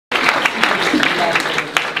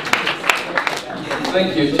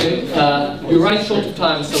Thank you, Tim. We're running short of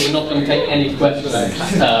time, so we're not going to take any questions.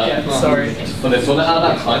 Sorry. For this one.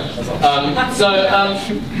 That's fine.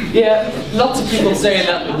 Yeah, lots of people say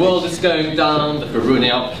that the world is going down, that we're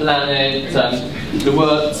ruining our planet, the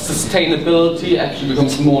word sustainability actually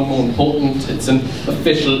becomes more and more important. It's an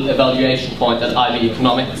official evaluation point at IB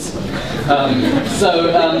Economics. I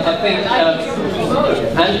think,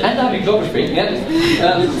 and IB Geography,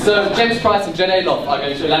 yeah. So James Price and Jen Aloff are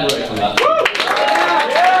going to elaborate on that.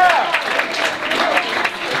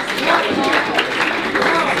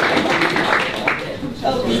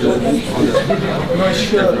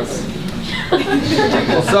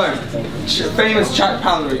 So, famous Chuck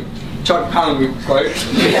Palahniuk quote.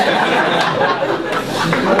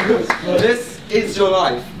 This is your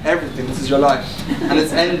life, everything, this is your life, and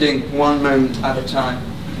it's ending one moment at a time.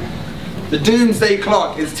 The Doomsday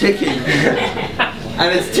clock is ticking,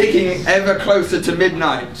 and it's ticking ever closer to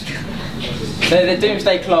midnight. So the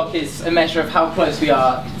Doomsday clock is a measure of how close we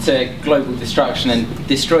are to global destruction and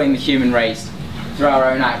destroying the human race through our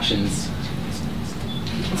own actions.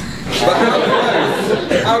 But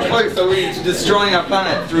how close are we to destroying our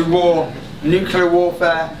planet through war, nuclear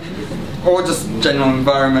warfare, or just general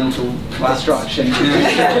environmental Destruction.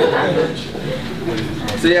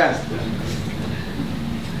 So yeah,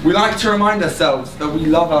 we like to remind ourselves that we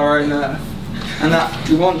love our own Earth and that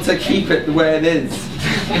we want to keep it the way it is.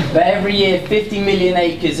 But every year, 50 million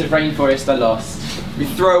acres of rainforest are lost. We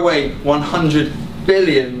throw away 100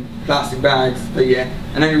 billion plastic bags per year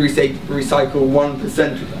and only recycle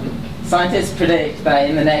 1% of them. Scientists predict that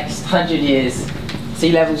in the next 100 years,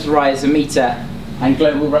 sea levels will rise a metre and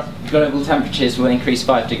global temperatures will increase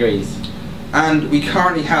 5 degrees. And we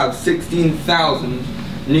currently have 16,000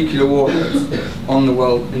 nuclear warheads in the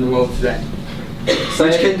world today,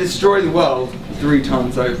 which can destroy the world 3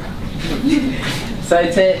 times over. So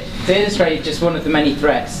to illustrate just one of the many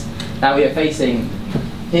threats that we are facing,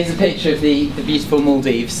 here's a picture of the beautiful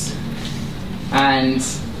Maldives, and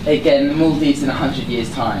again, the Maldives in 100 years'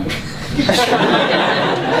 time.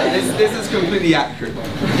 This is completely accurate.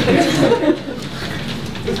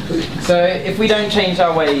 So if we don't change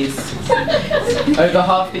our ways, over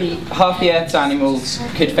half the Earth's animals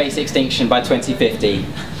could face extinction by 2050,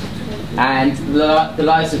 and the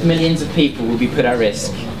lives of millions of people will be put at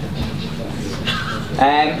risk.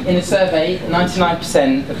 In a survey,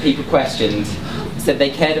 99% of people questioned said they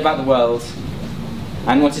cared about the world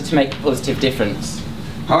and wanted to make a positive difference.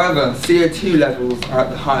 However, CO2 levels are at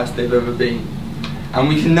the highest they've ever been, and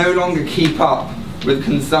we can no longer keep up with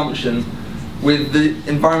consumption with the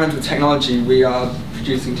environmental technology we are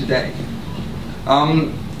producing today.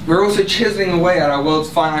 We're also chiseling away at our world's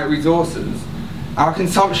finite resources. Our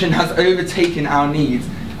consumption has overtaken our needs,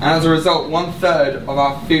 and as a result, 1/3 of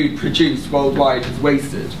our food produced worldwide is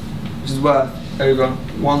wasted, which is worth over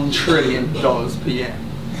 $1 trillion per year.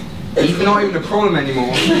 It's not even a problem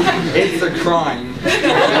anymore, it's a crime.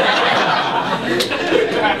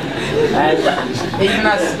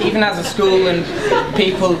 Even as a school and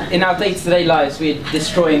people in our day-to-day lives, we're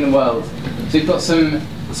destroying the world. So we've got some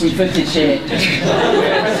footage here.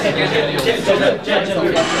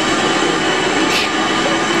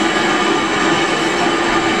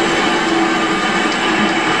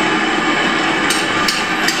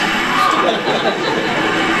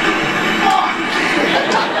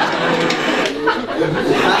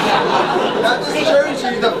 That just shows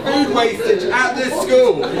you the food wastage at this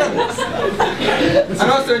school. And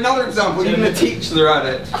also another example, even the teachers are at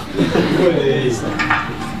it.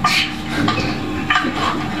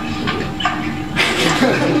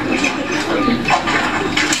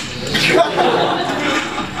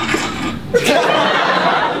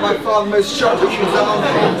 By far the most shocking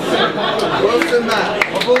examples. Wilson Matt,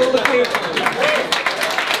 of all the people.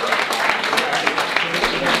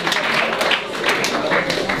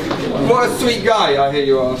 What a sweet guy, I hear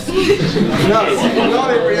you ask. No, not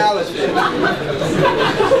in reality.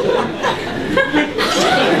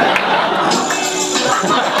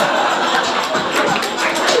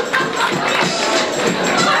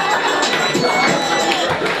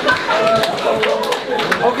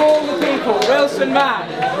 Of all the people, Wilson Mann.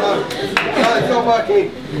 No, it's not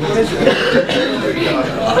working.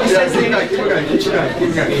 Keep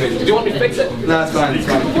going. Do you want me to fix it? No, it's fine, it's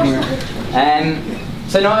fine. Keep going.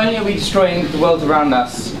 So not only are we destroying the world around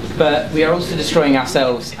us, but we are also destroying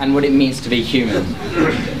ourselves and what it means to be human.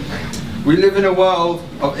 We live in a world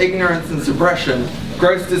of ignorance and suppression,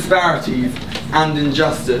 gross disparities and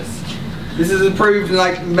injustice. This is proved in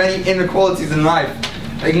like many inequalities in life,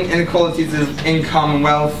 like inequalities of income and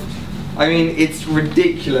wealth. I mean, it's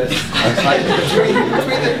ridiculous. Like, between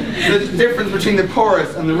the difference between the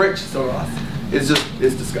poorest and the richest of us.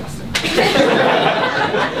 it's disgusting.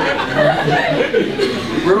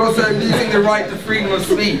 We're also losing the right to freedom of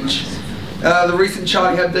speech. The recent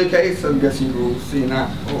Charlie Hebdo case, I'm guessing you've all seen that,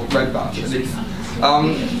 or read about it at least.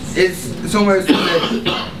 It's almost as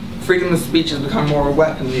if freedom of speech has become more a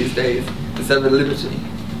weapon these days instead of a liberty.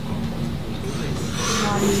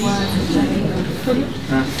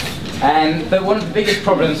 But one of the biggest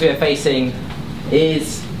problems we are facing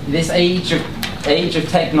is this age of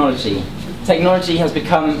technology. Technology has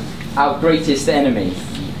become our greatest enemy.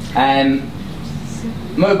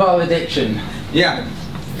 Mobile addiction. Yeah,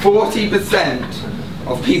 40%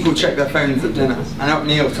 of people check their phones at dinner and at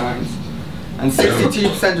meal times, and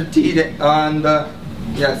 62%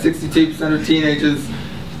 of teenagers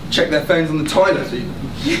check their phones on the toilet even.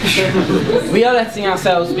 We are letting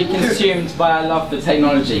ourselves be consumed by our love for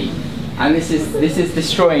technology, and this is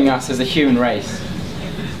destroying us as a human race.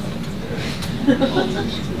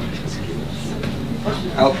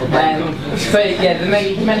 So yeah, the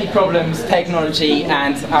many problems technology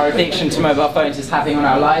and our addiction to mobile phones is having on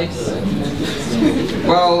our lives.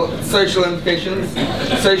 Well, social implications,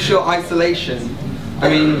 social isolation. I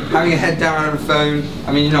mean, having your head down on a phone,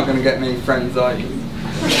 I mean, you're not going to get many friends, are you?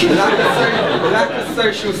 The lack of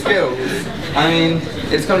social skills, I mean,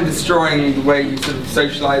 it's kind of destroying the way you sort of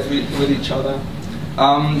socialise with each other.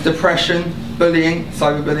 Depression, bullying,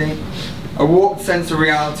 cyberbullying, a warped sense of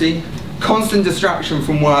reality, constant distraction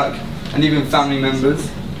from work and even family members,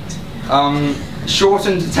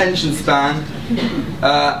 shortened attention span, and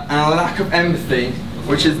a lack of empathy,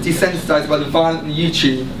 which is desensitised by the violent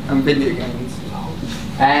YouTube and video games.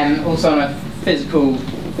 Also on a physical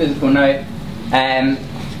note,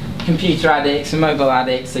 computer addicts and mobile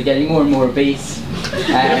addicts are getting more and more obese.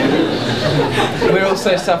 We're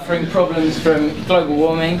also suffering problems from global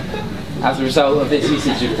warming as a result of this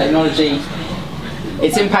usage of technology.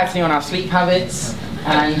 It's impacting on our sleep habits,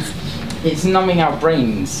 and it's numbing our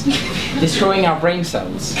brains, destroying our brain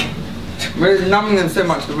cells. We're numbing them so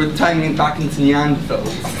much that we're turning them back into Neanderthals.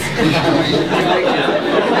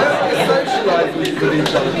 Socialise with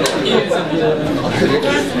each other.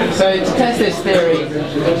 So to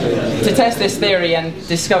test this theory and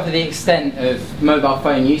discover the extent of mobile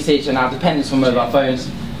phone usage and our dependence on mobile phones,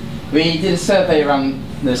 we did a survey around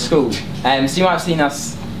the school. So you might have seen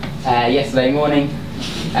us yesterday morning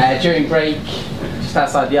during break, just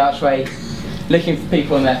outside the archway, looking for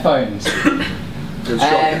people on their phones.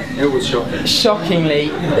 It was shocking.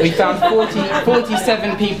 Shockingly, we found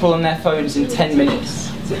 47 people on their phones in 10 minutes.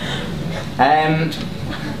 And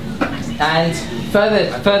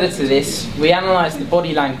further to this, we analysed the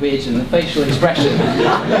body language and the facial expression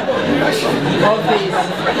of these.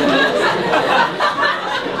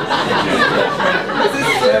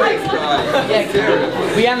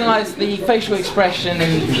 Yeah, we analysed the facial expression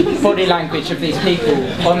and body language of these people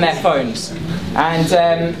on their phones, and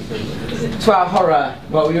to our horror,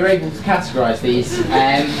 well, we were able to categorise these.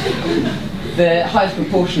 The highest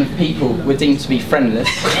proportion of people were deemed to be friendless,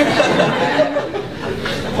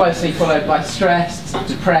 closely followed by stressed,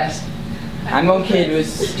 depressed, and one kid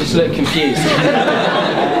just looked confused.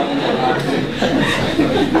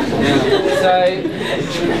 So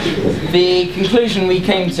the conclusion we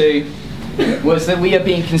came to was that we are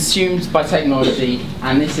being consumed by technology,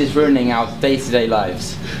 and this is ruining our day-to-day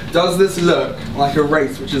lives. Does this look like a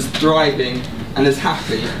race which is thriving and is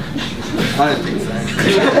happy? I don't think so.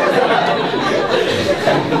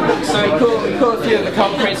 So we caught a few of the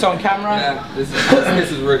culprits on camera. Yeah,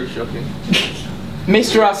 this is really shocking.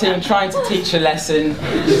 Mr. Rutting trying to teach a lesson,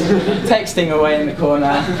 texting away in the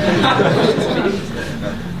corner.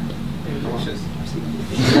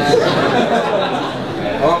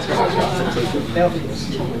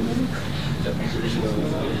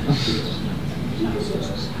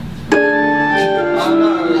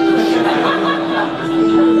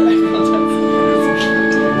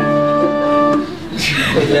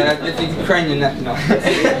 Yeah, it's Ukrainian neck now.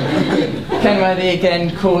 Ken Worthy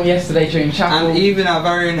again caught yesterday during chapel. And even our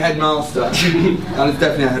very own headmaster. And it's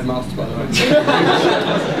definitely our headmaster, by the way.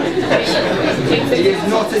 He is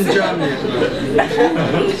not in Germany at the moment.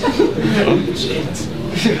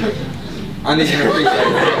 And he can appreciate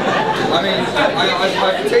it. I mean,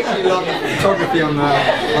 I particularly love the photography on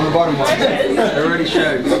the bottom one. It really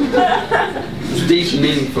shows. It's deep and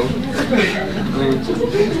meaningful.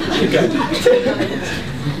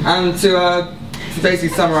 And to basically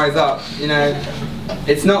summarise up, you know,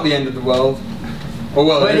 it's not the end of the world. Or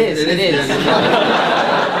well, it is. It is.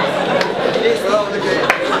 Well, okay.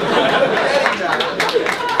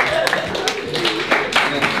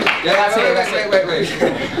 Yeah, wait.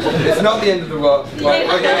 It's not the end of the world. Well,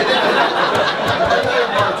 okay.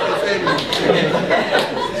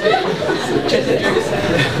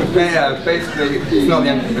 Yeah, basically, it's not the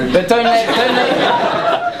end of the movie. But don't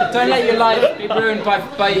let your life be ruined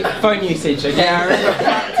by phone usage, okay? Yeah, remember,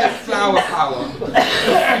 practice flower power.